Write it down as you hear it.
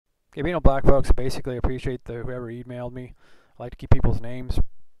Okay, Beanoblack folks, basically appreciate whoever emailed me. I like to keep people's names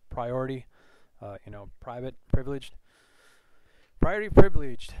priority, private, privileged.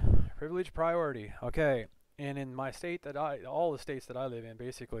 Privileged priority. Okay, and in my state all the states that I live in,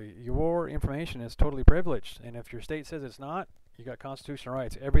 basically, your information is totally privileged. And if your state says it's not, you got constitutional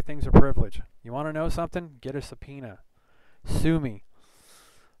rights. Everything's a privilege. You want to know something? Get a subpoena. Sue me.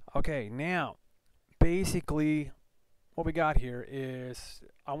 Okay, now, basically, what we got here is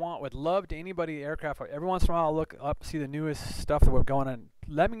would love to anybody aircraft. Every once in a while, I'll look up, see the newest stuff that we're going on.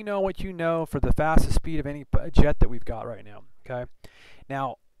 Let me know what you know for the fastest speed of any jet that we've got right now. Okay.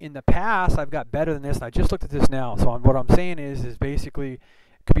 Now, in the past, I've got better than this, and I just looked at this now. So what I'm saying is basically, it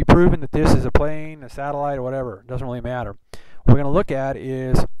could be proven that this is a plane, a satellite, or whatever. It doesn't really matter. What we're going to look at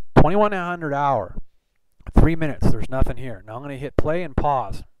is 2100 hour, 3 minutes. There's nothing here. Now I'm going to hit play and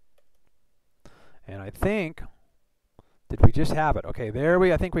pause. And I think, did we just have it? Okay,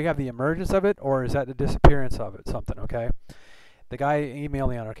 I think we have the emergence of it, or is that the disappearance of it? Something, okay? The guy emailed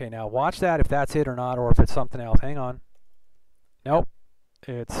me on it. Okay, now watch that if that's it or not, or if it's something else. Hang on. Nope.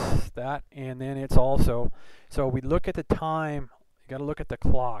 It's that, and then it's also, so we look at the time. You got to look at the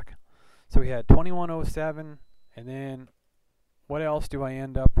clock. So we had 2107, and then what else do I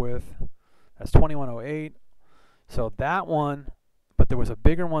end up with? That's 2108. So that one, but there was a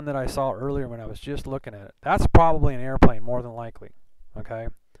bigger one that I saw earlier when I was just looking at it. That's probably an airplane, more than likely, okay?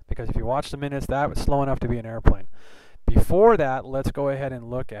 Because if you watch the minutes, that was slow enough to be an airplane. Before that, let's go ahead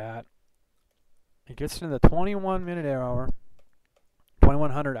and look at, it gets into the 2100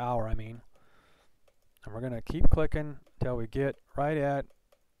 hour, and we're going to keep clicking until we get right at,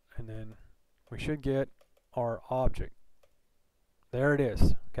 and then we should get our object. There it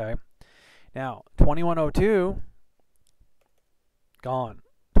is, okay? Now, 2102, gone.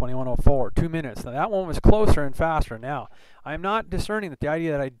 2104, 2 minutes. Now, that one was closer and faster. Now, I'm not discerning that the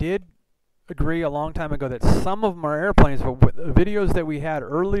idea that I did agree a long time ago that some of them are airplanes, but with the videos that we had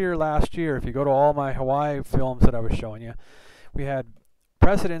earlier last year, if you go to all my Hawaii films that I was showing you, we had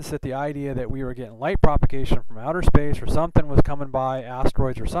precedence that the idea that we were getting light propagation from outer space or something was coming by,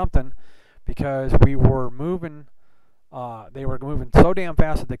 asteroids or something, because we were moving, they were moving so damn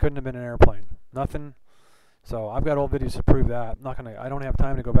fast that they couldn't have been an airplane. Nothing. So I've got old videos to prove that. I don't have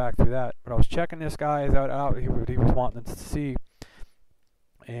time to go back through that. But I was checking this guy out. He was wanting to see.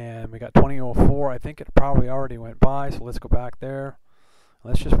 And we got 2004. I think it probably already went by. So let's go back there.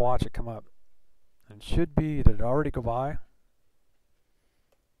 Let's just watch it come up. It should be, did it already go by?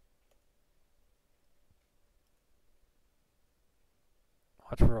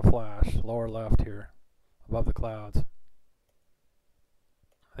 Watch for a flash. Lower left here. Above the clouds.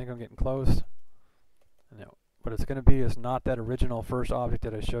 I think I'm getting close. No, what it's going to be is not that original first object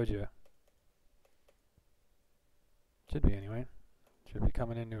that I showed you. Should be anyway. Should be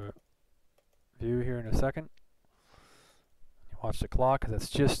coming into a view here in a second. You watch the clock because it's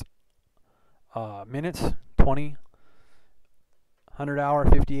just minutes, 20, 100 hour,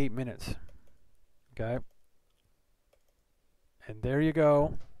 58 minutes. Okay. And there you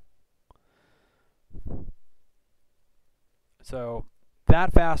go. So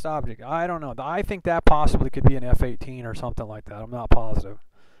that fast object, I don't know. I think that possibly could be an F-18 or something like that. I'm not positive.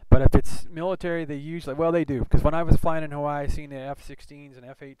 But if it's military, they usually, well, they do. Because when I was flying in Hawaii, I seen the F-16s and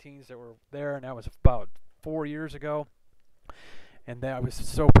F-18s that were there, and that was about 4 years ago. And I was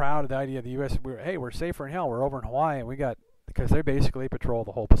so proud of the idea of the U.S. We're safer in hell. We're over in Hawaii, and because they basically patrol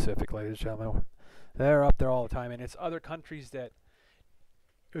the whole Pacific, ladies and gentlemen. They're up there all the time. And it's other countries that,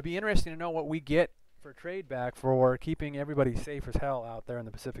 it would be interesting to know what we get for trade back for keeping everybody safe as hell out there in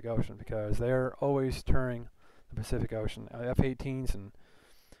the Pacific Ocean, because they're always touring the Pacific Ocean, F-18s and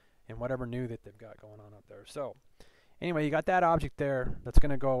whatever new that they've got going on up there. So anyway, you got that object there that's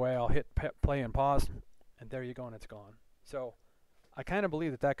going to go away. I'll hit play and pause, and there you go, and it's gone. So I kind of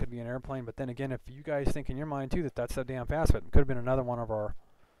believe that could be an airplane, but then again, if you guys think in your mind too that that's so damn fast, but it could have been another one of our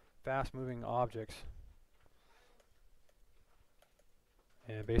fast-moving objects.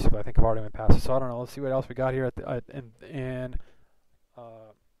 And basically, I think I've already went past it. So I don't know. Let's see what else we got here.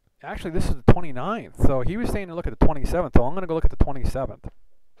 Actually, this is the 29th. So he was saying to look at the 27th. So I'm going to go look at the 27th.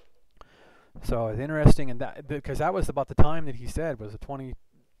 So it's interesting, and that because that was about the time that he said was a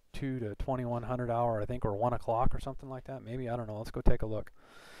 22 to 2100 hour, I think, or 1 o'clock or something like that. Maybe, I don't know. Let's go take a look.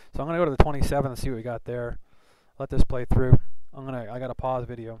 So I'm going to go to the 27th and see what we got there. Let this play through. I got to pause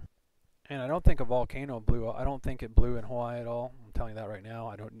video. And I don't think a volcano blew. I don't think it blew in Hawaii at all. I'm telling you that right now.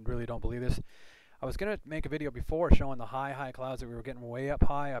 I really don't believe this. I was going to make a video before showing the high clouds that we were getting way up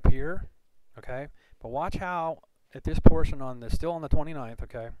high up here. Okay? But watch how at this portion still on the 29th,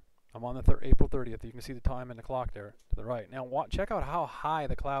 okay? I'm on the April 30th. You can see the time and the clock there to the right. Now check out how high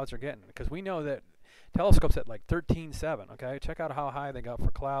the clouds are getting, because we know that telescope's at like 13.7. Okay, check out how high they got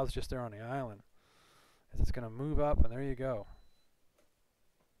for clouds just there on the island. It's going to move up, and there you go.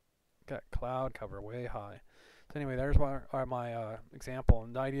 Got cloud cover way high. So anyway, there's my example.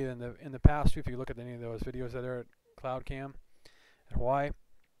 And the idea in the past, if you look at any of those videos that are at Cloud Cam in Hawaii,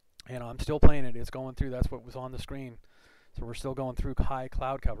 I'm still playing it. It's going through. That's what was on the screen. So we're still going through high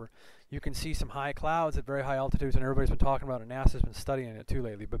cloud cover. You can see some high clouds at very high altitudes, and everybody's been talking about it. NASA's been studying it too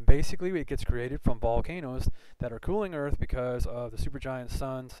lately. But basically, it gets created from volcanoes that are cooling Earth because of the supergiant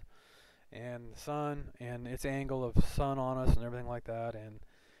suns and the sun and its angle of sun on us and everything like that. And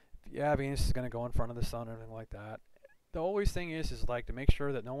yeah, Venus is going to go in front of the sun and everything like that. The always thing is like to make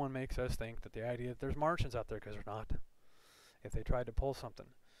sure that no one makes us think that the idea that there's Martians out there, because they're not. If they tried to pull something.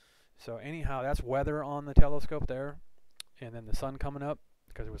 So anyhow, that's weather on the telescope there. And then the sun coming up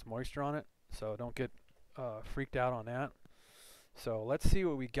because there was moisture on it, so don't get freaked out on that. So let's see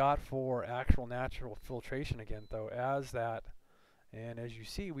what we got for actual natural filtration again, though, as that. And as you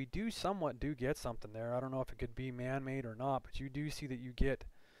see, we somewhat get something there. I don't know if it could be man-made or not, but you do see that you get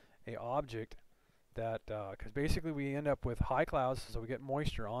a object that, because basically we end up with high clouds, so we get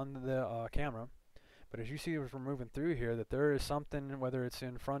moisture on the camera. But as you see as we're moving through here, that there is something, whether it's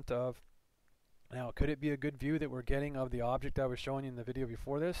in front of. Now, could it be a good view that we're getting of the object I was showing you in the video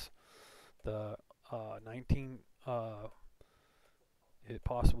before this? The 19, it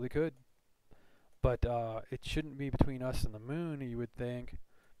possibly could. But it shouldn't be between us and the moon, you would think,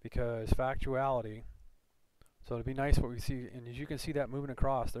 because factuality. So it'd be nice what we see, and as you can see that moving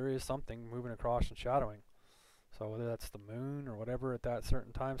across, there is something moving across and shadowing. So whether that's the moon or whatever at that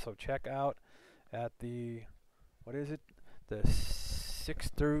certain time. So check out at the, what is it? The 6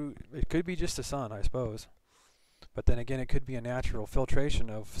 through, it could be just the sun, I suppose. But then again, it could be a natural filtration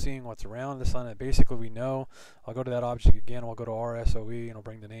of seeing what's around the sun. And basically, we know. I'll go to that object again. We'll go to RSOE, and I'll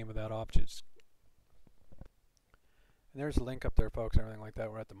bring the name of that object. And there's a link up there, folks, and everything like that.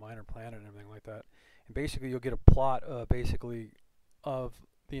 We're at the minor planet and everything like that. And basically, you'll get a plot, basically, of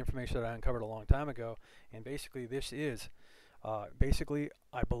the information that I uncovered a long time ago. And basically, this is, basically,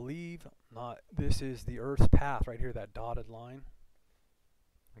 I believe, this is the Earth's path right here, that dotted line.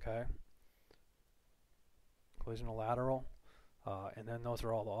 Okay, collisional lateral, and then those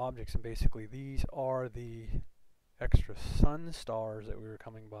are all the objects, and basically these are the extra sun stars that we were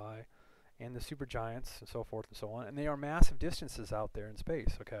coming by, and the supergiants and so forth and so on, and they are massive distances out there in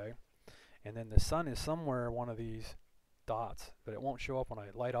space. Okay, and then the sun is somewhere one of these dots, but it won't show up when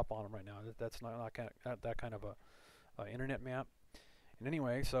I light up on them right now. That's not that kind of a internet map. And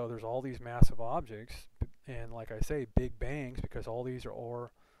anyway, so there's all these massive objects, and like I say, big bangs, because all these are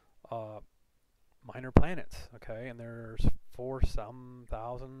minor planets, okay, and there's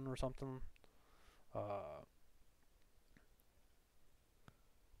 4,000 or something.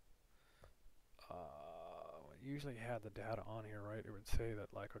 Usually had the data on here, right? It would say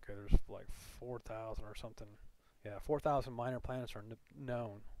that, like, okay, there's like 4,000 or something. Yeah, 4,000 minor planets are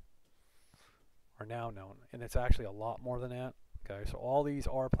now known, and it's actually a lot more than that. Okay, so all these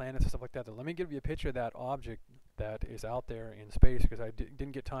are planets and stuff like that. Let me give you a picture of that object that is out there in space, because I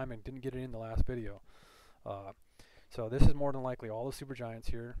didn't get time and didn't get it in the last video. So this is more than likely all the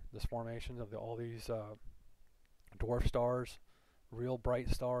supergiants here, this formation of all these dwarf stars, real bright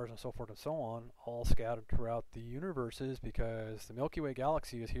stars, and so forth and so on, all scattered throughout the universes, because the Milky Way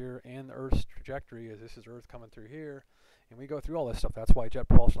galaxy is here, and the Earth's trajectory is this is Earth coming through here, and we go through all this stuff. That's why Jet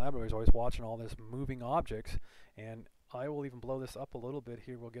Propulsion Laboratory is always watching all this moving objects. And I will even blow this up a little bit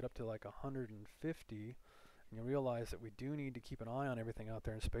here. We'll get up to like 150, and you'll realize that we do need to keep an eye on everything out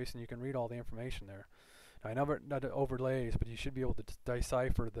there in space, and you can read all the information there. Now, I know not the overlays, but you should be able to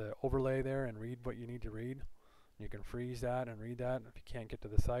decipher the overlay there and read what you need to read. You can freeze that and read that if you can't get to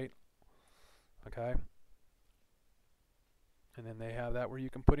the site. Okay? And then they have that where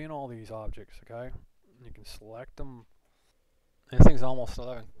you can put in all these objects, okay? You can select them. This thing's almost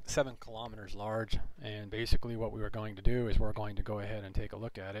 7 kilometers large, and basically what we were going to do is we're going to go ahead and take a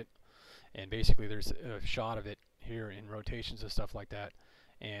look at it. And basically there's a shot of it here in rotations and stuff like that,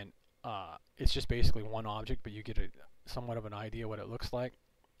 and it's just basically one object, but you get somewhat of an idea what it looks like.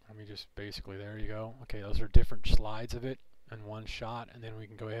 Let me just basically, there you go. Okay, those are different slides of it in one shot, and then we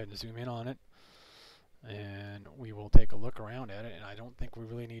can go ahead and zoom in on it, and we will take a look around at it. And I don't think we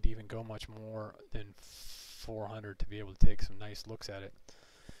really need to even go much more than 400 to be able to take some nice looks at it.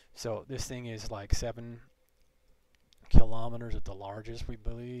 So this thing is like 7 kilometers at the largest, we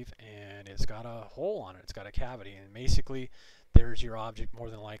believe, and it's got a hole on it. It's got a cavity, and basically there's your object more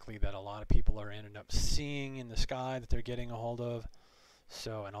than likely that a lot of people are ending up seeing in the sky that they're getting a hold of.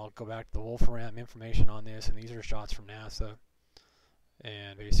 So, and I'll go back to the Wolfram information on this, and these are shots from NASA.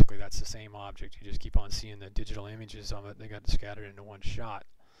 And basically that's the same object. You just keep on seeing the digital images of it. They got scattered into one shot.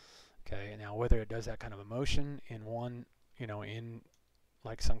 Okay, and now whether it does that kind of a motion in one, in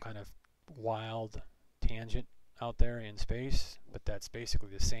like some kind of wild tangent out there in space, but that's basically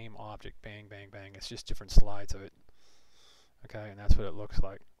the same object, bang, bang, bang. It's just different slides of it. Okay, and that's what it looks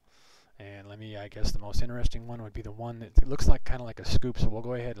like. And I guess the most interesting one would be the one that it looks like kind of like a scoop. So we'll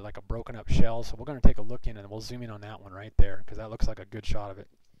go ahead like a broken up shell. So we're going to take a look in and we'll zoom in on that one right there because that looks like a good shot of it.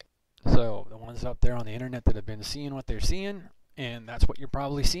 So the ones up there on the internet that have been seeing what they're seeing, and that's what you're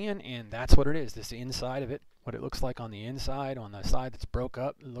probably seeing, and that's what it is. This inside of it, what it looks like on the inside, on the side that's broke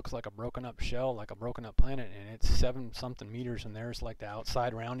up, it looks like a broken up shell, like a broken up planet, and it's 7-something meters, and there's like the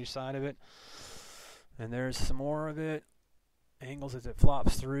outside roundy side of it, and there's some more of it. Angles as it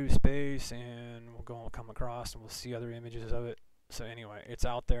flops through space, and we'll come across and we'll see other images of it. So anyway, it's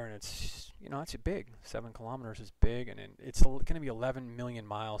out there, and it's it's big. 7 kilometers is big, and it's going to be 11 million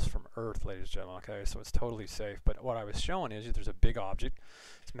miles from Earth, ladies and gentlemen. Okay, so it's totally safe. But what I was showing is there's a big object.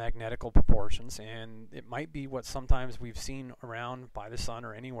 It's magnetical proportions, and it might be what sometimes we've seen around by the sun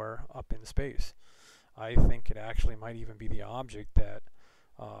or anywhere up in space. I think it actually might even be the object that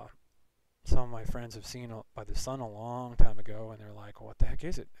some of my friends have seen by the sun a long time ago, and they're like, what the heck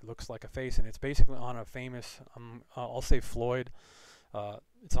is it? It looks like a face, and it's basically on a famous, I'll say Floyd,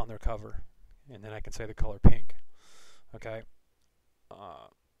 it's on their cover, and then I can say the color pink, okay?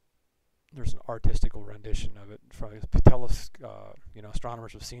 There's an artistical rendition of it.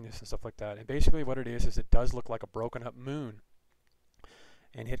 Astronomers have seen this and stuff like that, and basically what it is it does look like a broken up moon,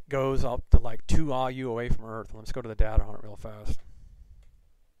 and it goes up to like 2 AU away from Earth. Let's go to the data on it real fast.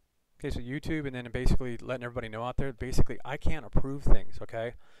 Okay, so YouTube, and then basically letting everybody know out there, basically I can't approve things,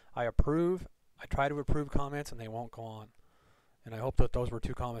 okay? I try to approve comments, and they won't go on. And I hope that those were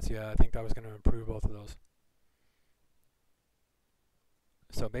 2 comments. Yeah, I think I was going to approve both of those.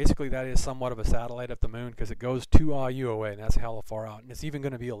 So basically that is somewhat of a satellite of the moon because it goes 2 AU away, and that's hella far out. And it's even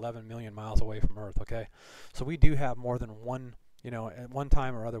going to be 11 million miles away from Earth, okay? So we do have more than one, at one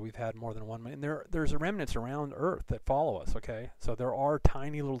time or other we've had more than one. And there's remnants around Earth that follow us, okay? So there are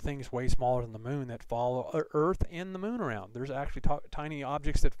tiny little things way smaller than the moon that follow Earth and the moon around. There's actually tiny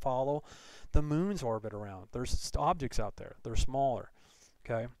objects that follow the moon's orbit around. There's objects out there. They're smaller,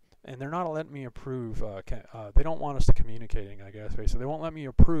 okay? And they're not letting me approve. They don't want us to communicating, I guess, basically. They won't let me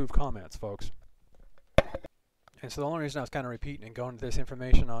approve comments, folks. And so the only reason I was kind of repeating and going to this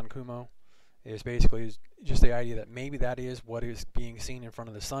information on Kumo is basically just the idea that maybe that is what is being seen in front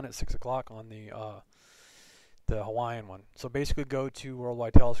of the sun at 6 o'clock on the Hawaiian one. So basically go to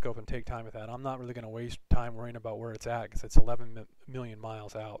Worldwide Telescope and take time with that. I'm not really going to waste time worrying about where it's at because it's 11 million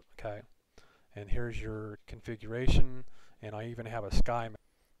miles out, okay? And here's your configuration, and I even have a sky map.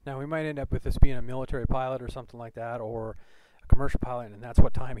 Now we might end up with this being a military pilot or something like that, or a commercial pilot, and that's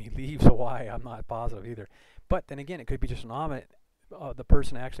what time he leaves Hawaii. I'm not positive either. But then again, it could be just an omelet. The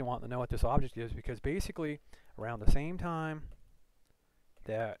person actually wanting to know what this object is, because basically around the same time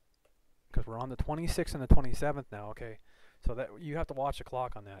that, because we're on the 26th and the 27th now, okay, so that you have to watch the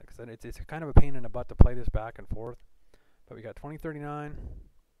clock on that, because it's kind of a pain in the butt to play this back and forth. But we got 2039,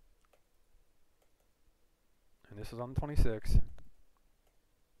 and this is on the 26th,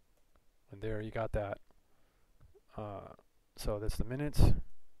 and there you got that. So that's the minutes,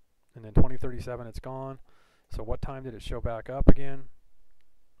 and then 2037 it's gone. So what time did it show back up again?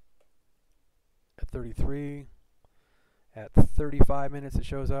 At 33. At 35 minutes it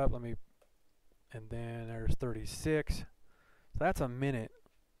shows up. And then there's 36. So that's a minute.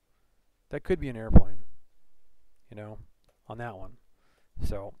 That could be an airplane, on that one.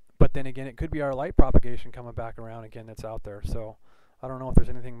 So, but then again, it could be our light propagation coming back around again that's out there. So I don't know if there's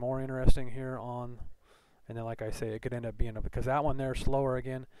anything more interesting here on, and then like I say, it could end up being, because that one there is slower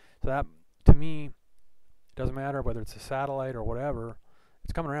again. So that, to me, it doesn't matter whether it's a satellite or whatever,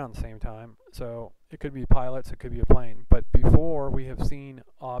 it's coming around at the same time. So it could be pilots, it could be a plane. But before, we have seen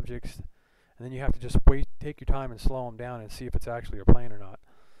objects, and then you have to just take your time and slow them down and see if it's actually a plane or not.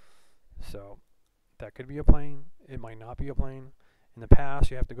 So that could be a plane, it might not be a plane. In the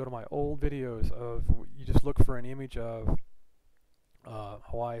past, you have to go to my old videos of, you just look for an image of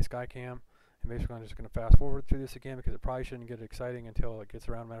Hawaii Skycam. And basically I'm just going to fast forward through this again because it probably shouldn't get exciting until it gets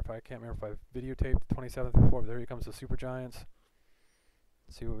around. Matter of fact, I can't remember if I videotaped the 27th before, but there comes the Supergiants.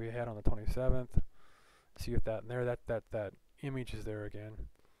 See what we had on the 27th. See if that, and there, that image is there again.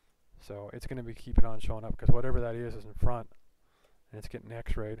 So it's going to be keeping on showing up because whatever that is in front, and it's getting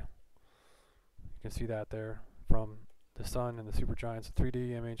x-rayed. You can see that there from the sun and the Supergiants,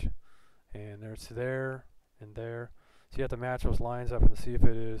 3D image. And there's there and there. So you have to match those lines up and see if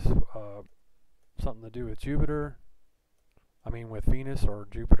it is something to do with Jupiter. I mean with Venus or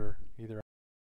Jupiter, either